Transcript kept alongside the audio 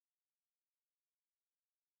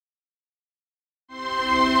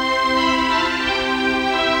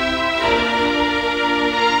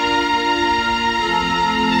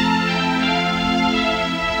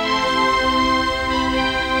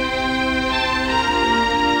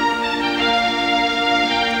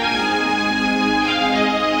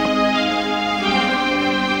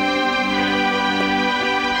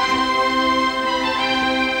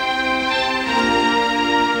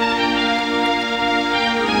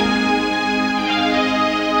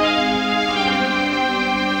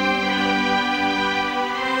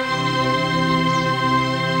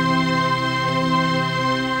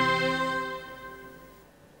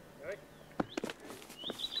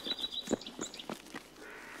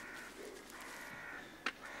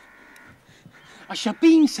A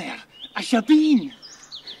shebeen, sir. A shebeen.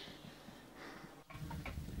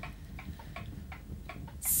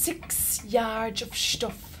 6 yards of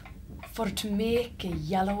stuff for to make a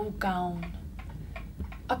yellow gown.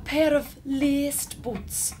 A pair of laced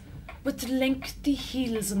boots with lengthy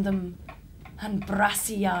heels in them and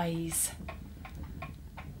brassy eyes.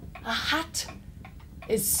 A hat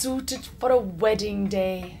is suited for a wedding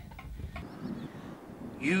day.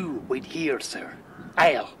 You wait here, sir.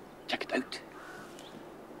 I'll check it out.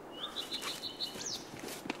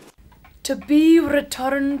 To be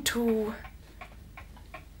returned to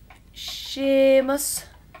Seamus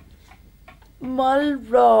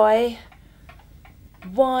Mulroy,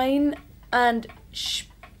 wine and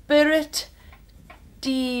spirit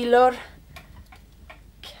dealer,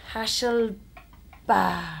 Cashel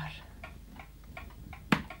Bar.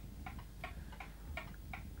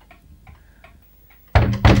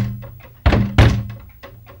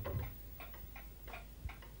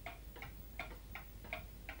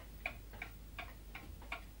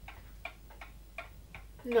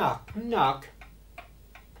 Knock, knock.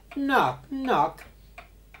 Knock, knock.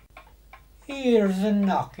 Here's a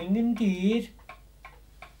knocking indeed.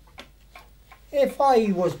 If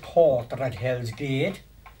I was porter at Hell's Gate,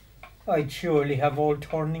 I'd surely have all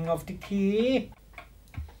turning of the key.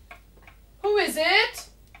 Who is it?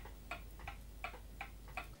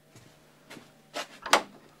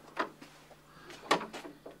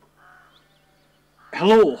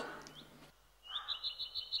 Hello.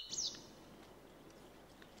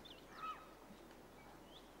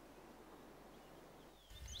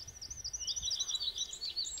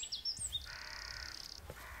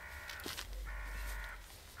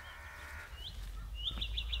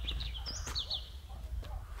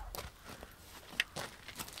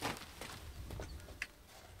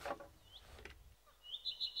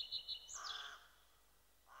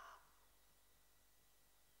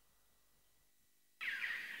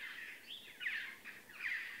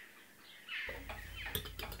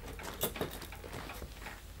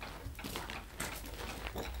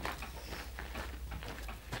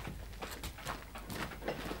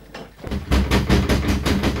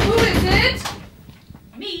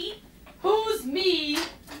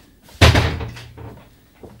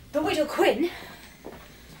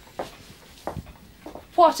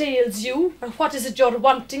 What ails you, or what is it you're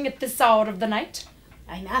wanting at this hour of the night?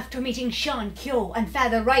 I'm after meeting Sean Keogh and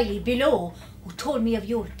Father Riley below, who told me of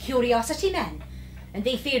your curiosity man. And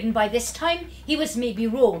they feared by this time he was maybe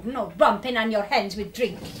roving or romping on your hands with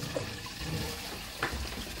drink.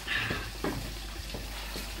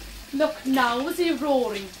 Look, now is he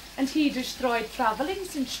roaring, and he destroyed travelling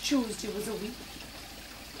since Tuesday was a week.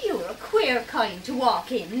 You're a queer kind to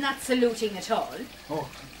walk in, not saluting at all. Oh,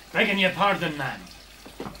 begging your pardon, man.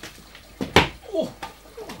 Oh.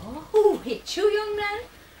 Oh, who hit you, young man?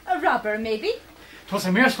 A robber, maybe? 'Twas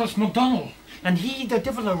a merciless MacDonald, and he the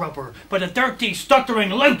devil a robber, but a dirty,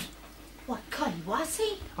 stuttering lout. What kind was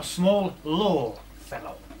he? A small, low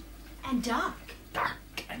fellow. And dark?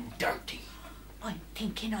 Dark and dirty. I'm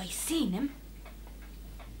thinking I seen him.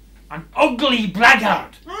 An ugly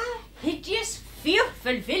blackguard. Ah, hideous,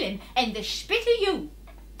 fearful villain, and the spit of you.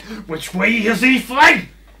 Which way is he fled?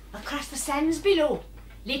 Across the sands below.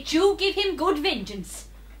 Let you give him good vengeance.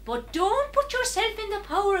 But don't put yourself in the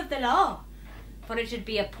power of the law. For it'd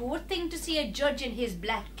be a poor thing to see a judge in his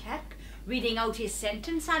black cap reading out his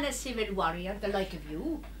sentence on a civil warrior the like of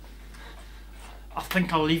you. I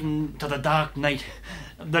think I'll leave him to the dark night.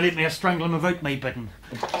 They'll let me strangle him without my bidding.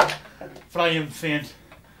 For I am faint,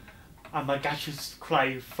 and my gashes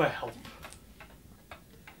cry for help.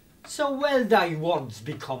 So well thy words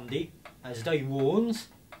become thee, as thy wounds,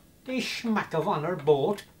 they schmack of honour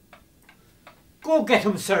both. Go get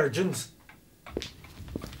 'em, surgeons.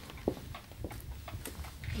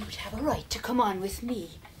 You'd have a right to come on with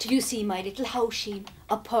me till you see my little housesheen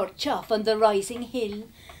a perch off on the rising hill,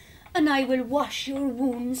 and I will wash your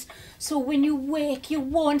wounds, so when you wake you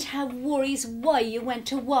won't have worries why you went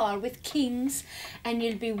to war with kings, and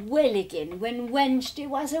you'll be well again when Wednesday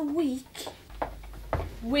was a week.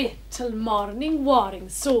 Wait till morning, warring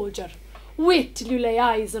soldier. Wait till you lay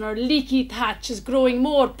eyes on her leaky thatches growing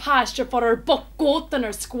more pasture for her buck goat than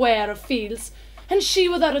her square of fields, and she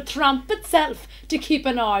without a tramp itself to keep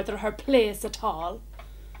in order her place at all.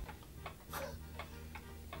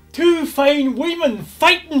 Two fine women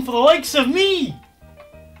fighting for the likes of me!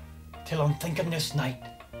 Till I'm thinking this night,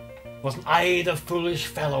 wasn't I the foolish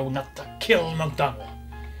fellow not to kill MacDonald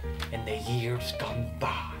in the years gone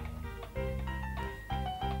by?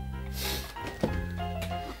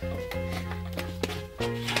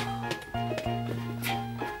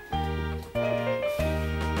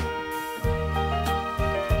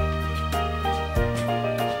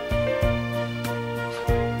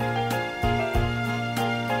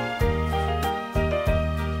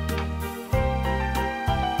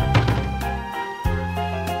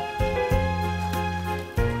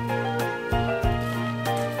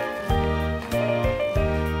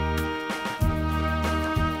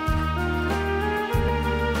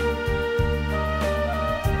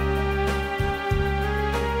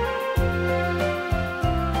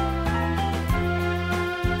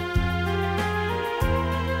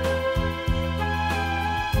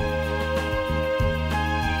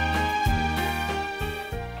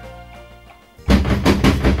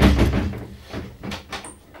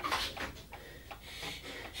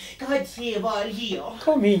 save all here.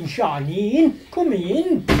 Come in, Charlene. Come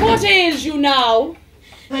in. What ails you now?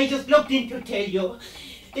 I just looked in to tell you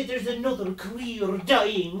that there's another queer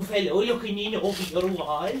dying fellow looking in over your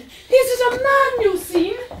wall. Is it a man you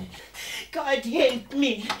seen? God help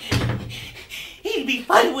me. He'll be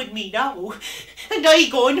following me now, and I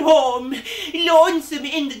going home, lonesome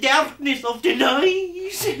in the darkness of the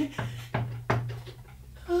night.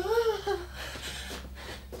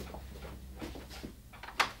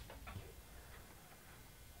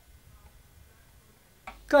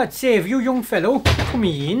 God save you, young fellow. Come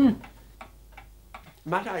in.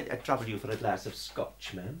 Might I trouble you for a glass of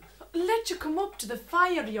scotch, ma'am? Let you come up to the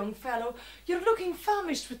fire, young fellow. You're looking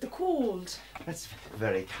famished with the cold. That's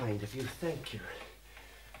very kind of you, thank you.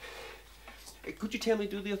 Could you tell me,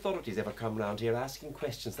 do the authorities ever come round here asking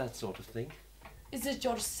questions, that sort of thing? Is it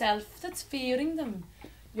yourself that's fearing them?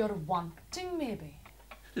 You're wanting, maybe?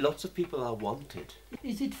 Lots of people are wanted.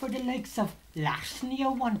 Is it for the likes of Lashley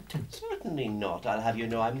you're wanting? Certainly not. I'll have you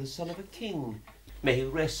know I'm the son of a king. May he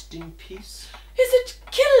rest in peace. Is it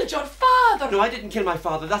killed your father? No, I didn't kill my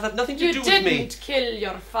father. That had nothing to do with me. You didn't kill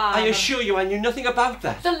your father. I assure you I knew nothing about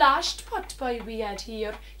that. The last potboy we had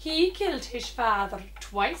here, he killed his father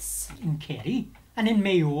twice. In Kerry and in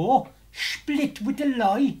Mayo, split with a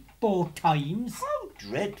lie both times. How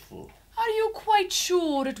dreadful. Are you quite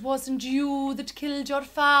sure it wasn't you that killed your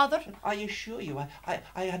father? I assure you I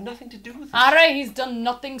had nothing to do with it. Alright, he's done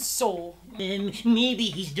nothing so. Maybe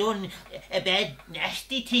he's done a bad,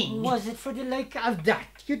 nasty thing. Was it for the like of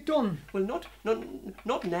that you done? Well,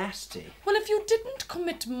 not nasty. Well, if you didn't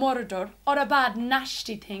commit murder or a bad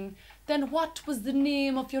nasty thing, then what was the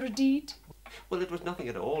name of your deed? Well, it was nothing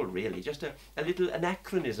at all, really. Just a little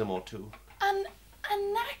anachronism or two. An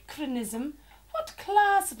anachronism? What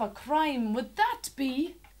class of a crime would that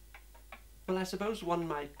be? Well, I suppose one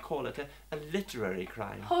might call it a literary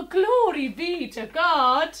crime. Oh, glory be to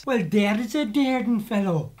God! Well, there's a daring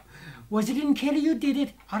fellow. Was it in Kerry you did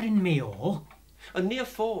it, or in Mayo? Near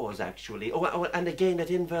Fours, actually. Oh, and again at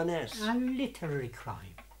Inverness. A literary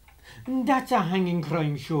crime. That's a hanging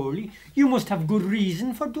crime, surely. You must have good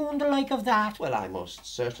reason for doing the like of that. Well, I most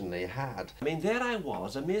certainly had. I mean, there I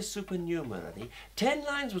was, a mere supernumerary. 10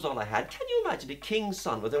 lines was all I had. Can you imagine a king's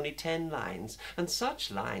son with only 10 lines? And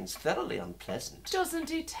such lines, thoroughly unpleasant. Doesn't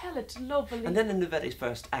he tell it lovely? And then in the very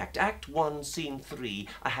first act, Act 1, Scene 3,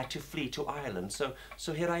 I had to flee to Ireland. So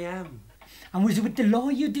here I am. And was it with the law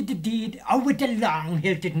you did the deed, or with the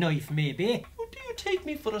long-hilted knife, maybe? Oh, do you take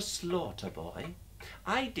me for a slaughter boy?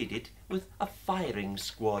 I did it with a firing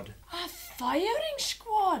squad. A firing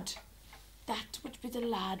squad? That would be the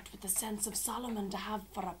lad with the sense of Solomon to have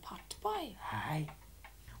for a potboy. Aye.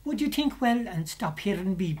 Would you think well and stop here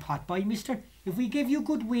and be potboy, mister, if we gave you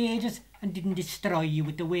good wages and didn't destroy you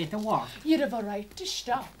with the weight of work? You'd have a right to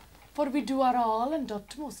stop, for we do our all and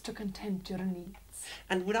utmost to content your needs.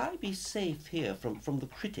 And would I be safe here from the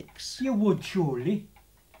critics? You would, surely.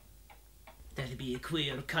 That'd be a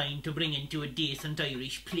queer kind to bring into a decent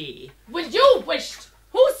Irish play. Will you wish?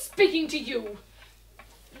 Who's speaking to you?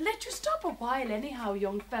 Let you stop a while anyhow,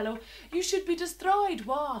 young fellow. You should be destroyed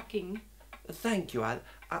walking. Thank you.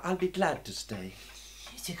 I'll be glad to stay.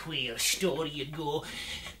 It's a queer story you'd go,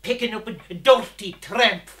 picking up a dirty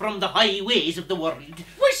tramp from the highways of the world.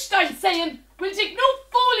 Wisht, I'm saying, we'll take no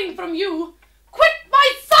fooling from you. Quit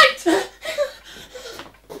my sight!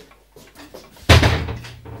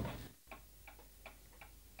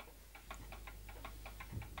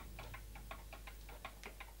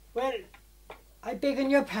 Well, I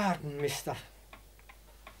beg your pardon, mister.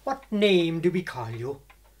 What name do we call you?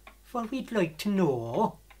 For we'd like to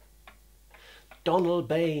know. Donald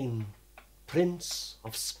Bain, Prince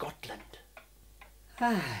of Scotland.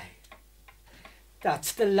 Aye,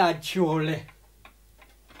 that's the lad, surely.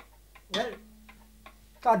 Well,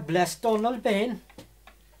 God bless Donald Bain,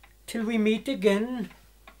 till we meet again,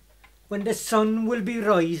 when the sun will be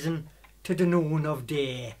rising to the noon of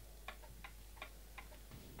day.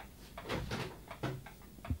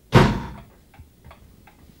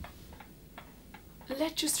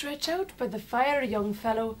 Let you stretch out by the fire, young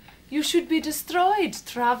fellow. You should be destroyed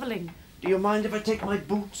travelling. Do you mind if I take my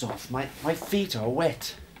boots off? My feet are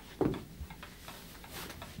wet.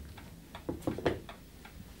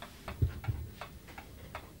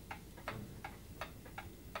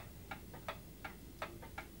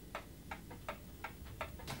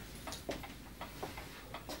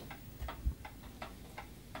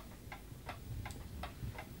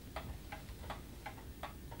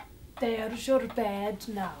 There's your bed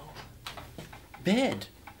now. Bed?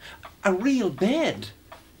 A real bed?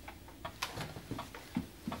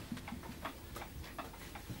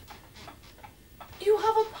 You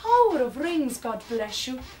have a power of rings, God bless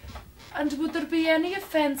you. And would there be any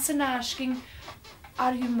offence in asking,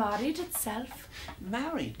 are you married itself?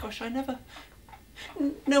 Married? Gosh, I never...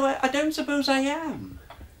 No, I don't suppose I am.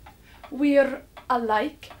 We're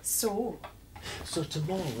alike, so. So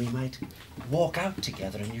tomorrow we might walk out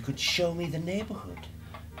together and you could show me the neighbourhood.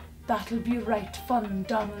 That'll be right fun,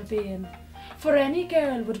 Donald Bain. For any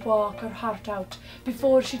girl would walk her heart out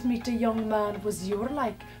before she'd meet a young man was your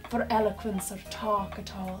like for eloquence or talk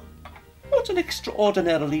at all. What an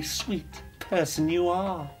extraordinarily sweet person you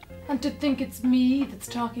are. And to think it's me that's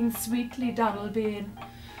talking sweetly, Donald Bain,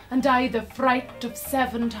 and I the fright of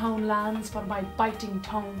 7 town lands for my biting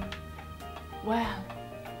tongue. Well,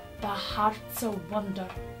 the heart's a wonder,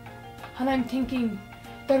 and I'm thinking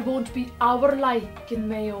there won't be our like in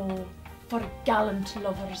Mayo for gallant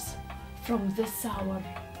lovers from this hour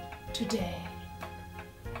today.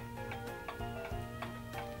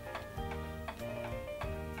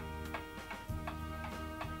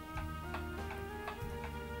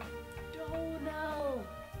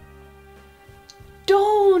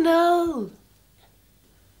 Donal!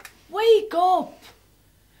 Wake up!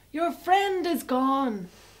 Your friend is gone,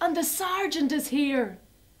 and the sergeant is here.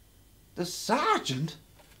 The sergeant?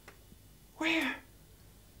 Where?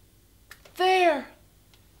 There.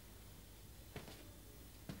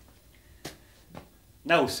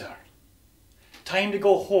 Now, sir, time to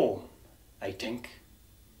go home, I think.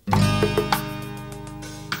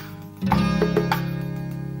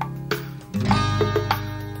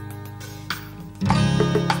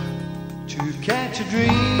 To catch a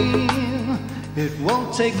dream, it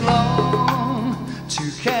won't take long.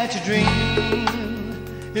 To catch a dream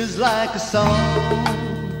is like a song.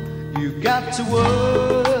 You got to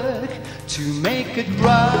work to make it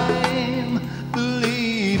rhyme.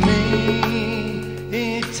 Believe me,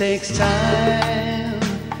 it takes time.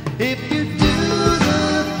 If you do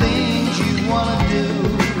the things you want to do,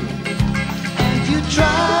 and you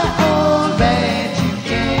try all that you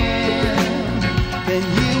can, then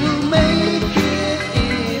you will make it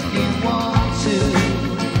if you want to.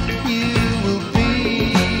 You will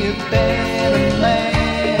be a better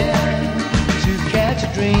man. To catch a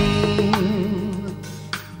dream,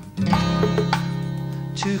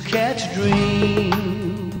 to catch a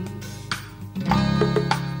dream,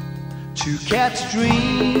 to catch a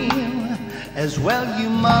dream, as well you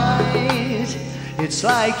might. It's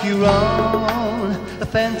like you're on a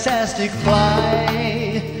fantastic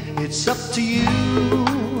flight. It's up to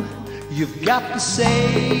you, you've got to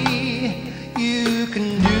say. You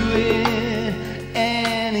can do it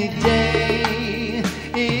any day.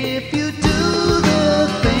 If you do the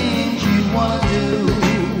things you want to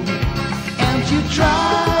do, and you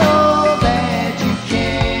try all that you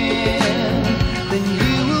can, then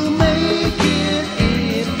you will make it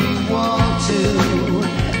if you want to,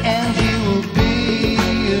 and you will be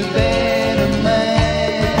a better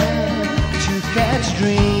man. To catch a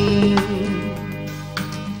dream,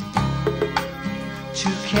 to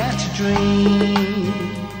catch a dream.